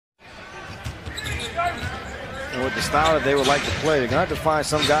And with the style that they would like to play, they're going to have to find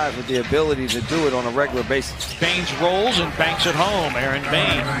some guys with the ability to do it on a regular basis. Baynes rolls and banks it home. Aron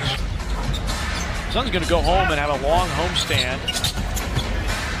Baynes. Sun's going to go home and have a long homestand.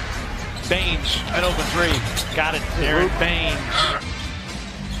 Baynes, an open three. Got it. Aron Baynes.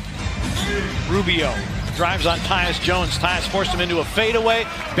 Rubio drives on Tyus Jones. Tyus forced him into a fadeaway.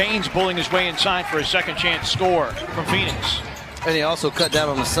 Baynes pulling his way inside for a second chance score from Phoenix. And he also cut down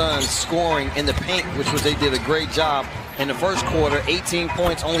on the Suns scoring in the paint, which was they did a great job in the first quarter. 18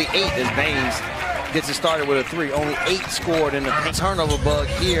 points, only 8 as Baynes gets it started with a 3. Only 8 scored in the turnover bug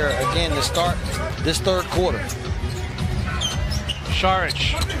here again to start this third quarter.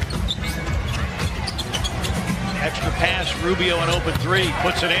 Saric. Extra pass, Rubio an open 3,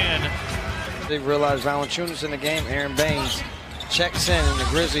 puts it in. They realized Valanciunas in the game. Aron Baynes checks in, and the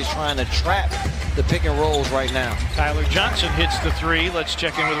Grizzlies trying to trap the pick and rolls right now. Tyler Johnson hits the 3. Let's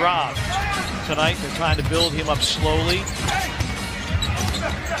check in with Rob. Tonight they're trying to build him up slowly.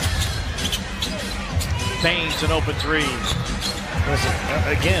 Baynes an open 3. Listen,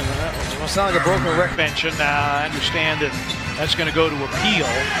 again, it will sound like a broken record. Mention. I understand that that's going to go to appeal.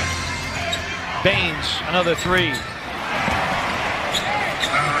 Baynes another 3.